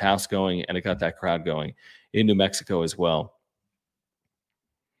 It gets House going, and it got that crowd going in New Mexico as well.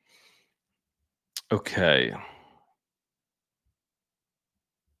 Okay.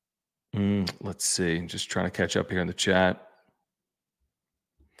 Let's see. Just trying to catch up here in the chat.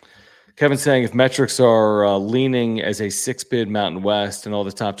 Kevin's saying if metrics are leaning as a 6-bid Mountain West and all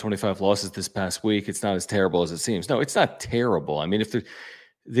the top 25 losses this past week, it's not as terrible as it seems. No, it's not terrible. I mean, if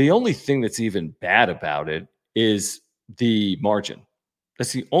the only thing that's even bad about it is the margin.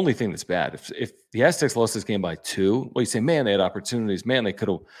 That's the only thing that's bad. If the Aztecs lost this game by 2, well, you say, man, they had opportunities. Man, they could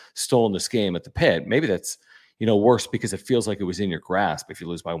have stolen this game at the pit. Maybe that's worse because it feels like it was in your grasp if you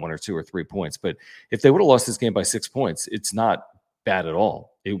lose by 1 or 2 or 3 points. But if they would have lost this game by 6 points, it's not bad at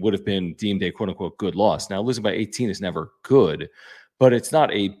all. It would have been deemed a quote-unquote good loss. Now, losing by 18 is never good, but it's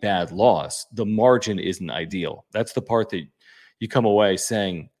not a bad loss. The margin isn't ideal. That's the part that you come away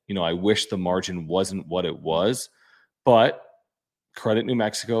saying, I wish the margin wasn't what it was. But credit New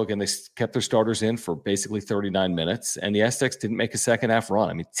Mexico. Again, they kept their starters in for basically 39 minutes, and the Aztecs didn't make a second-half run.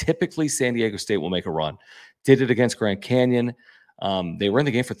 I mean, typically San Diego State will make a run. Did it against Grand Canyon. They were in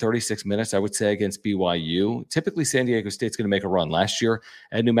the game for 36 minutes, I would say, against BYU. Typically, San Diego State's going to make a run. Last year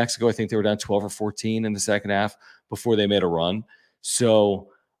at New Mexico, I think they were down 12 or 14 in the second half before they made a run. So,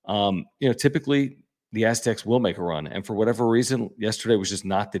 typically the Aztecs will make a run. And for whatever reason, yesterday was just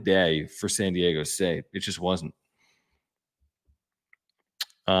not the day for San Diego State. It just wasn't.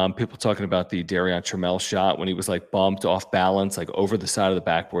 People talking about the Darion Trammell shot when he was like bumped off balance, like over the side of the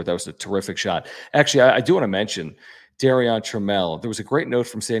backboard. That was a terrific shot. Actually, I do want to mention Darion Trammell. There was a great note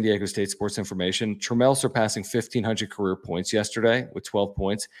from San Diego State Sports Information. Trammell surpassing 1,500 career points yesterday with 12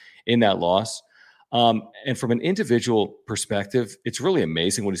 points in that loss. And from an individual perspective, it's really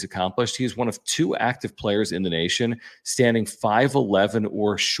amazing what he's accomplished. He is one of 2 active players in the nation standing 5'11"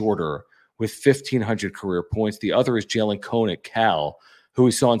 or shorter with 1,500 career points. The other is Jalen Cohn at Cal, who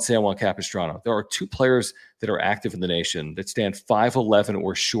we saw in San Juan Capistrano. There are 2 players that are active in the nation that stand 5'11"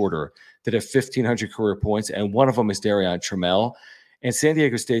 or shorter that have 1,500 career points, and one of them is Darion Trammell. And San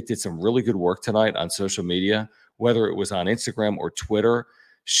Diego State did some really good work tonight on social media, whether it was on Instagram or Twitter,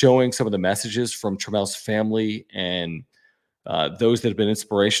 showing some of the messages from Trammell's family and those that have been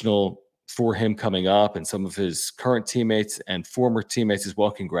inspirational for him coming up, and some of his current teammates and former teammates as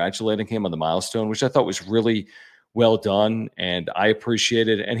well, congratulating him on the milestone, which I thought was really well done, and I appreciate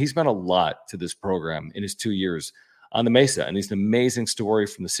it. And he's meant a lot to this program in his 2 years on the Mesa. And he's an amazing story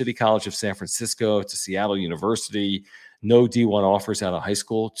from the City College of San Francisco to Seattle University, no D1 offers out of high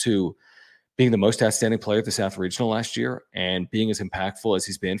school, to being the most outstanding player at the South Regional last year and being as impactful as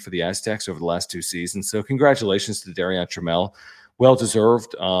he's been for the Aztecs over the last 2 seasons. So congratulations to Darion Trammell.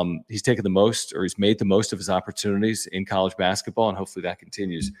 Well-deserved. He's taken the most, or he's made the most of his opportunities in college basketball, and hopefully that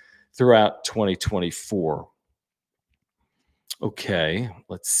continues throughout 2024. Okay,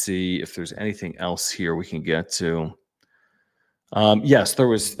 let's see if there's anything else here we can get to. Yes,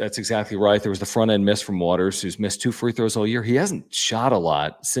 that's exactly right. There was the front end miss from Waters, who's missed 2 free throws all year. He hasn't shot a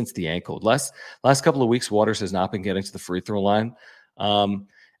lot since the ankle. Last couple of weeks, Waters has not been getting to the free throw line.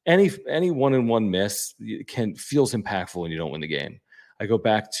 Any 1-and-1 miss feels impactful when you don't win the game. I go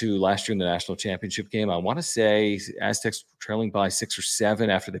back to last year in the national championship game. I want to say Aztecs trailing by 6 or 7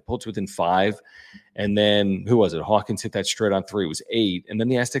 after they pulled to within 5. And then, who was it? Hawkins hit that straight on 3. It was 8. And then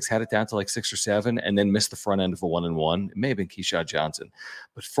the Aztecs had it down to like 6 or 7 and then missed the front end of a 1-and-1. It may have been Keyshawn Johnson.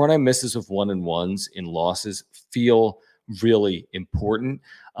 But front end misses of 1-and-1s in losses feel really important.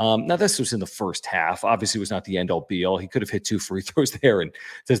 Now, this was in the first half. Obviously, it was not the end-all be-all. He could have hit 2 free throws there. And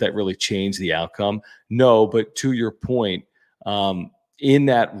does that really change the outcome? No, but to your point, in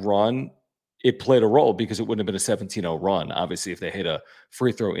that run, it played a role because it wouldn't have been a 17-0 run, obviously, if they hit a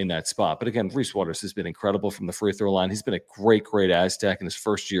free throw in that spot. But again, Reese Waters has been incredible from the free throw line. He's been a great, great Aztec in his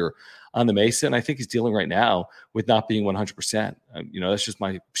first year on the Mesa, and I think he's dealing right now with not being 100%. That's just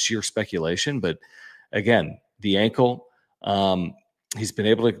my sheer speculation. But again, the ankle, he's been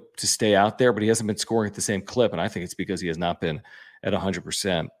able to stay out there, but he hasn't been scoring at the same clip, and I think it's because he has not been at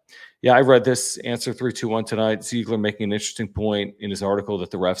 100%. Yeah, I read this answer 321 tonight. Ziegler making an interesting point in his article that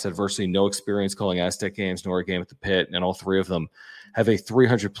the refs had virtually no experience calling Aztec games nor a game at the pit, and all 3 of them have a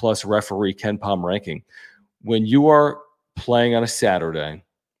 300-plus referee Ken Pom ranking. When you are playing on a Saturday,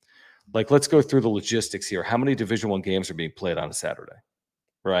 like, let's go through the logistics here. How many Division I games are being played on a Saturday,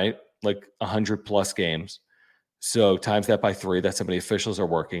 right? Like 100-plus games. So times that by 3, that's how many officials are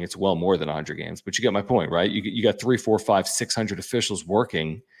working. It's well more than 100 games, but you get my point, right? You got 3, 4, 5, 600 officials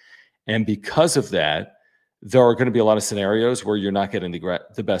working. And because of that, there are going to be a lot of scenarios where you're not getting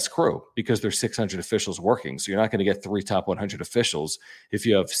the best crew because there's 600 officials working. So you're not going to get 3 top 100 officials if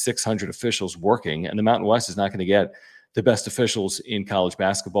you have 600 officials working. And the Mountain West is not going to get the best officials in college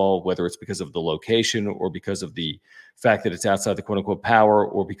basketball, whether it's because of the location or because of the fact that it's outside the quote-unquote power,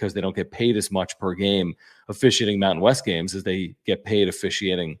 or because they don't get paid as much per game officiating Mountain West games as they get paid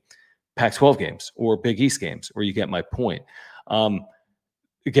officiating Pac-12 games or Big East games, or you get my point.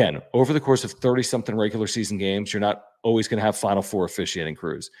 Again, over the course of 30-something regular season games, you're not always going to have Final Four officiating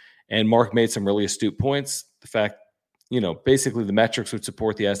crews. And Mark made some really astute points. The fact, basically the metrics would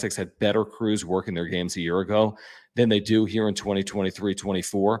support the Aztecs had better crews working their games a year ago than they do here in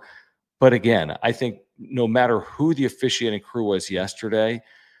 2023-24. But again, I think no matter who the officiating crew was yesterday,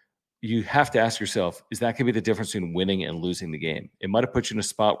 you have to ask yourself, is that going to be the difference between winning and losing the game? It might have put you in a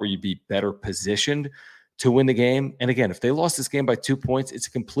spot where you'd be better positioned to win the game. And again, if they lost this game by 2 points, it's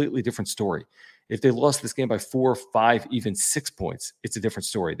a completely different story. If they lost this game by 4, 5, even 6 points, it's a different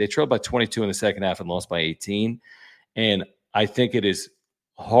story. They trailed by 22 in the second half and lost by 18. And I think it is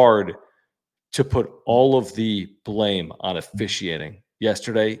hard to put all of the blame on officiating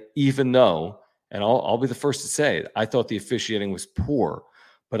yesterday, even though, and I'll be the first to say it, I thought the officiating was poor,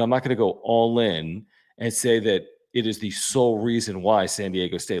 but I'm not going to go all in and say that it is the sole reason why San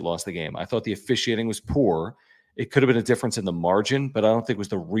Diego State lost the game. I thought the officiating was poor. It could have been a difference in the margin, but I don't think it was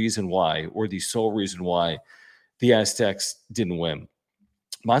the reason why or the sole reason why the Aztecs didn't win.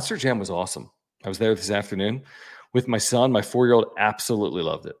 Monster Jam was awesome. I was there this afternoon with my son. My 4-year-old absolutely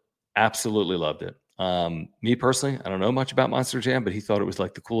loved it. Absolutely loved it. Me personally, I don't know much about Monster Jam, but he thought it was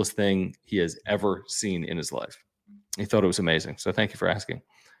like the coolest thing he has ever seen in his life. He thought it was amazing. So thank you for asking.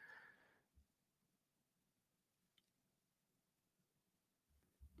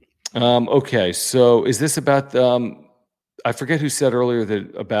 Okay, so is this about I forget who said earlier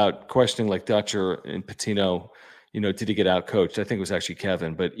that about questioning like Dutcher and Patino, did he get out coached? I think it was actually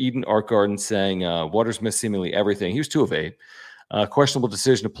Kevin, but Eden Art Garden saying Waters missed seemingly everything. He was 2 of 8. Questionable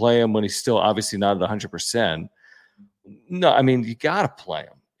decision to play him when he's still obviously not at 100%. No, I mean, you got to play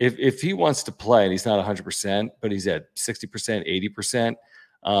him. If he wants to play and he's not 100%, but he's at 60%,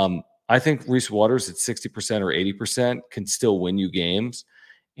 80%, I think Reese Waters at 60% or 80% can still win you games.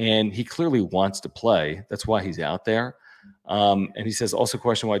 And he clearly wants to play. That's why he's out there. And he says, also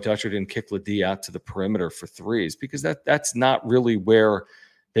question why Dutcher didn't kick Ledee out to the perimeter for threes, because that's not really where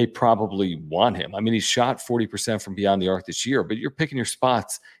they probably want him. I mean, he's shot 40% from beyond the arc this year, but you're picking your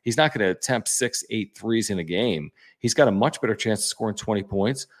spots. He's not going to attempt 6, 8 threes in a game. He's got a much better chance of scoring 20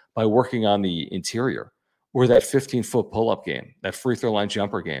 points by working on the interior, or that 15-foot pull-up game, that free throw line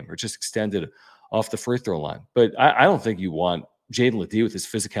jumper game, or just extended off the free throw line. But I don't think you want Jaden Ledee with his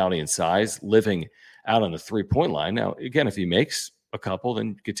physicality and size living out on the three-point line. Now, again, if he makes a couple, then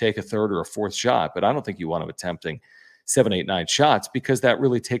you could take a third or a fourth shot, but I don't think you want him attempting 7, 8, 9 shots, because that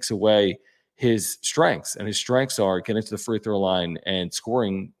really takes away his strengths. And his strengths are getting to the free throw line and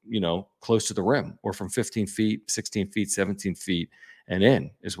scoring, close to the rim, or from 15 feet, 16 feet, 17 feet and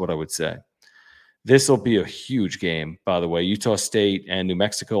in, is what I would say. This will be a huge game, by the way. Utah State and New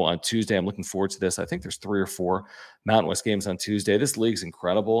Mexico on Tuesday. I'm looking forward to this. I think there's 3 or 4 Mountain West games on Tuesday. This league's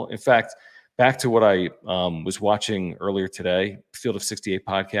incredible. In fact, back to what I was watching earlier today, Field of 68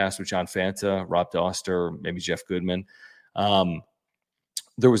 podcast with John Fanta, Rob Doster, maybe Jeff Goodman.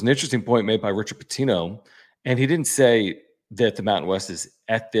 There was an interesting point made by Richard Pitino, and he didn't say that the Mountain West is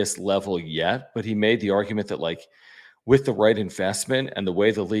at this level yet, but he made the argument that, like, with the right investment and the way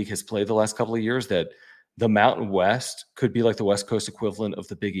the league has played the last couple of years, that the Mountain West could be like the West Coast equivalent of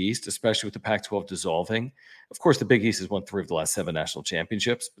the Big East, especially with the Pac-12 dissolving. Of course, the Big East has won 3 of the last 7 national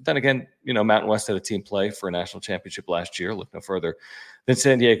championships. But then again, Mountain West had a team play for a national championship last year. Look no further than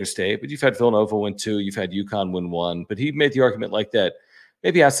San Diego State. But you've had Villanova win 2. You've had UConn win 1. But he made the argument like that,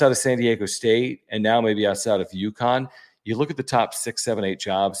 maybe outside of San Diego State and now maybe outside of UConn, you look at the top 6, 7, 8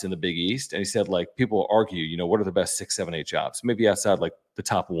 jobs in the Big East, and he said, like, people will argue, what are the best 6, 7, 8 jobs? Maybe outside like the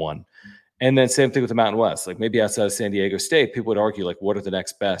top 1. And then same thing with the Mountain West. Like, maybe outside of San Diego State, people would argue, like, what are the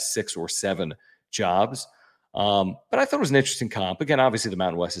next best 6 or 7 jobs? But I thought it was an interesting comp. Again, obviously the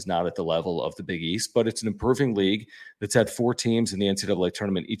Mountain West is not at the level of the Big East, but it's an improving league that's had 4 teams in the NCAA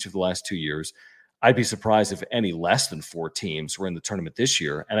tournament each of the last 2 years. I'd be surprised if any less than 4 teams were in the tournament this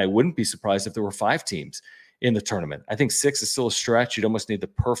year, and I wouldn't be surprised if there were 5 teams in the tournament. I think 6 is still a stretch. You'd almost need the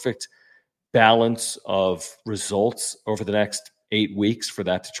perfect balance of results over the next 8 weeks for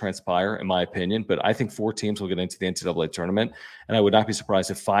that to transpire, in my opinion. But I think 4 teams will get into the NCAA tournament, and I would not be surprised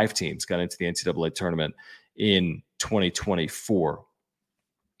if 5 teams got into the NCAA tournament in 2024.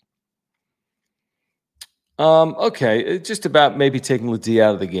 Okay, just about maybe taking Ledee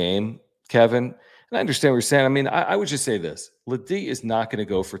out of the game, Kevin. And I understand what you're saying. I mean, I would just say this. Ledee is not going to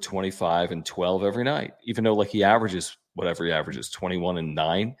go for 25 and 12 every night, even though, like, he averages whatever he averages, 21 and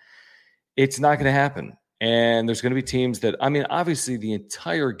 9. It's not going to happen. And there's going to be teams that, I mean, obviously the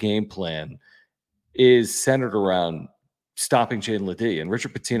entire game plan is centered around stopping Jaden Ledee. And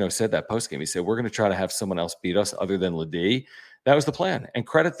Richard Pitino said that postgame. He said, we're going to try to have someone else beat us other than Ledee. That was the plan. And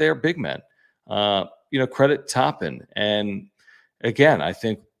credit their big men. Credit Toppin. And again, I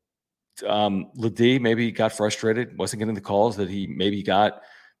think Ledee maybe got frustrated, wasn't getting the calls that he maybe got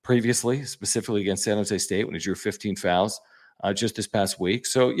previously, specifically against San Jose State when he drew 15 fouls just this past week.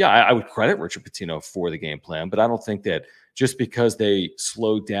 So, yeah, I would credit Richard Pitino for the game plan, but I don't think that just because they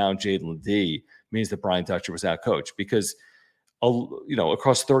slowed down Jaden Ledee means that Brian Dutcher was out coached, because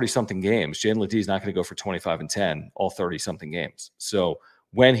across 30-something games, Jaden Ledee is not going to go for 25 and 10 all 30-something games. So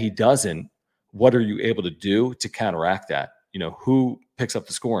when he doesn't, what are you able to do to counteract that? Who picks up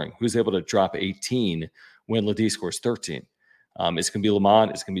the scoring? Who's able to drop 18 when Ledee scores 13? Is it going to be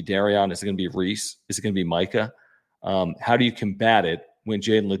Lamont? Is it going to be Darion? Is it going to be Reese? Is it going to be Micah? How do you combat it when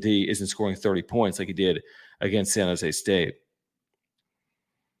Jaden Ledee isn't scoring 30 points like he did against San Jose State?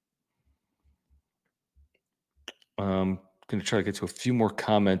 I'm going to try to get to a few more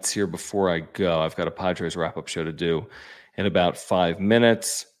comments here before I go. I've got a Padres wrap-up show to do in about 5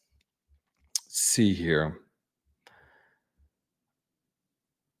 minutes. Let's see here.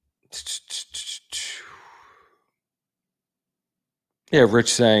 Yeah,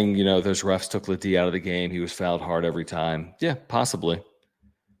 Rich saying, those refs took Ledee out of the game. He was fouled hard every time. Yeah, possibly.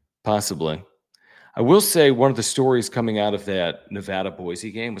 I will say one of the stories coming out of that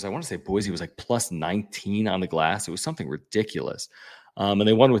Nevada-Boise game was, I want to say Boise was like plus 19 on the glass. It was something ridiculous. And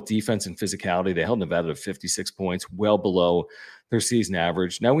they won with defense and physicality. They held Nevada to 56 points, well below their season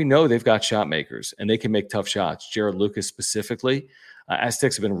average. Now we know they've got shot makers, and they can make tough shots. Jared Lucas specifically.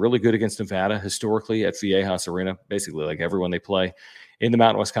 Aztecs have been really good against Nevada historically at Viejas Arena, basically like everyone they play in the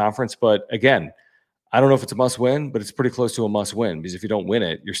Mountain West Conference. But again, I don't know if it's a must-win, but it's pretty close to a must-win, because if you don't win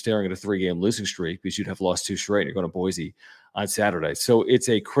it, you're staring at a 3-game losing streak, because you'd have lost 2 straight and you're going to Boise on Saturday. So it's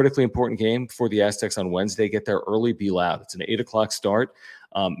a critically important game for the Aztecs on Wednesday. Get there early, be loud. It's an 8 o'clock start.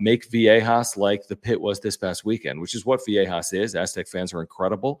 Make Viejas like the Pit was this past weekend, which is what Viejas is. Aztec fans are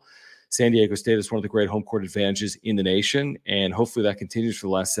incredible. San Diego State is one of the great home court advantages in the nation, and hopefully that continues for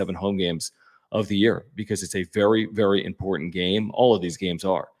the last 7 home games of the year, because it's a very, very important game. All of these games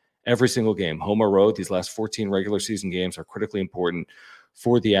are. Every single game, home or road, these last 14 regular season games are critically important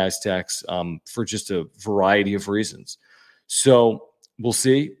for the Aztecs for just a variety of reasons. So we'll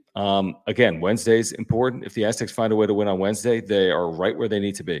see. Again, Wednesday's important. If the Aztecs find a way to win on Wednesday, they are right where they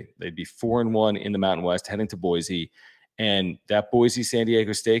need to be. They'd be 4-1 in the Mountain West, heading to Boise. And that Boise-San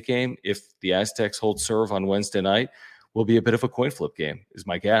Diego State game, if the Aztecs hold serve on Wednesday night, will be a bit of a coin flip game, is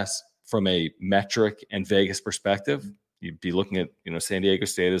my guess. From a metric and Vegas perspective, you'd be looking at, San Diego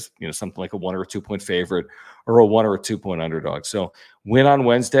State as, something like a 1 or 2 point favorite, or a 1 or 2 point underdog. So win on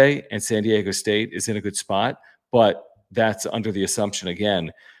Wednesday and San Diego State is in a good spot, but that's under the assumption,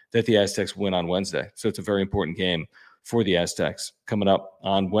 again, that the Aztecs win on Wednesday. So it's a very important game for the Aztecs. Coming up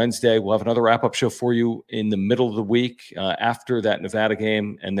on Wednesday, we'll have another wrap-up show for you in the middle of the week after that Nevada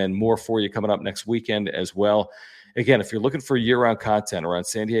game, and then more for you coming up next weekend as well. Again, if you're looking for year-round content around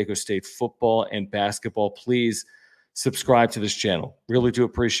San Diego State football and basketball, please subscribe to this channel. Really do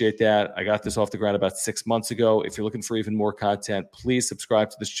appreciate that. I got this off the ground about 6 months ago. If you're looking for even more content, please subscribe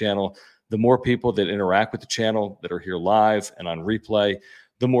to this channel. The more people that interact with the channel, that are here live and on replay,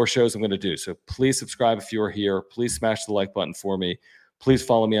 the more shows I'm going to do. So please subscribe if you're here. Please smash the like button for me. Please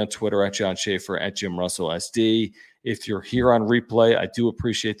follow me on Twitter at John Schaefer, at Jim Russell SD. If you're here on replay, I do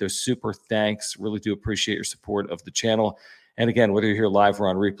appreciate those super thanks. Really do appreciate your support of the channel. And again, whether you're here live or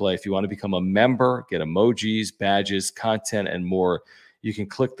on replay, if you want to become a member, get emojis, badges, content, and more, you can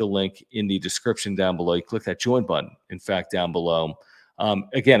click the link in the description down below. You click that join button, in fact, down below.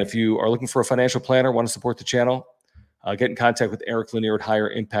 Again, if you are looking for a financial planner, want to support the channel, get in contact with Eric Lanier at Higher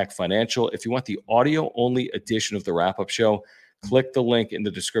Impact Financial. If you want the audio-only edition of the wrap-up show, click the link in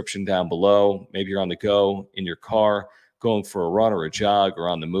the description down below. Maybe you're on the go, in your car, going for a run or a jog or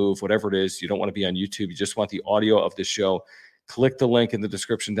on the move, whatever it is. You don't want to be on YouTube. You just want the audio of the show. Click the link in the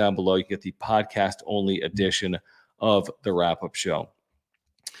description down below. You get the podcast-only edition of the wrap-up show.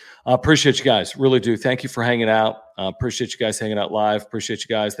 Appreciate you guys. Really do. Thank you for hanging out. Appreciate you guys hanging out live. Appreciate you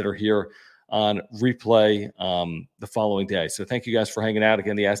guys that are here on replay the following day. So thank you guys for hanging out.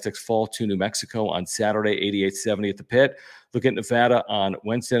 Again, the Aztecs fall to New Mexico on Saturday, 88-70 at the Pit. Look at Nevada on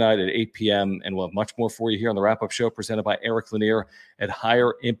Wednesday night at 8 p.m., and we'll have much more for you here on the wrap-up show presented by Eric Lanier at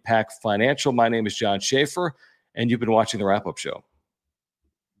Higher Impact Financial. My name is John Schaefer, and you've been watching the wrap-up show.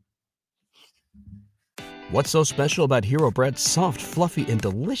 What's so special about Hero Bread's soft, fluffy, and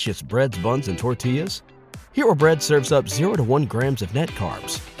delicious breads, buns, and tortillas? Hero Bread serves up 0 to 1 grams of net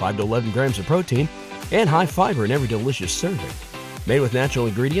carbs, 5 to 11 grams of protein, and high fiber in every delicious serving. Made with natural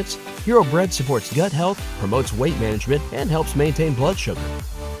ingredients, Hero Bread supports gut health, promotes weight management, and helps maintain blood sugar.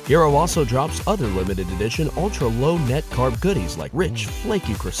 Hero also drops other limited edition ultra-low net carb goodies like rich,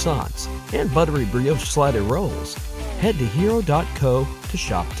 flaky croissants and buttery brioche slider rolls. Head to hero.co to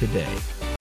shop today.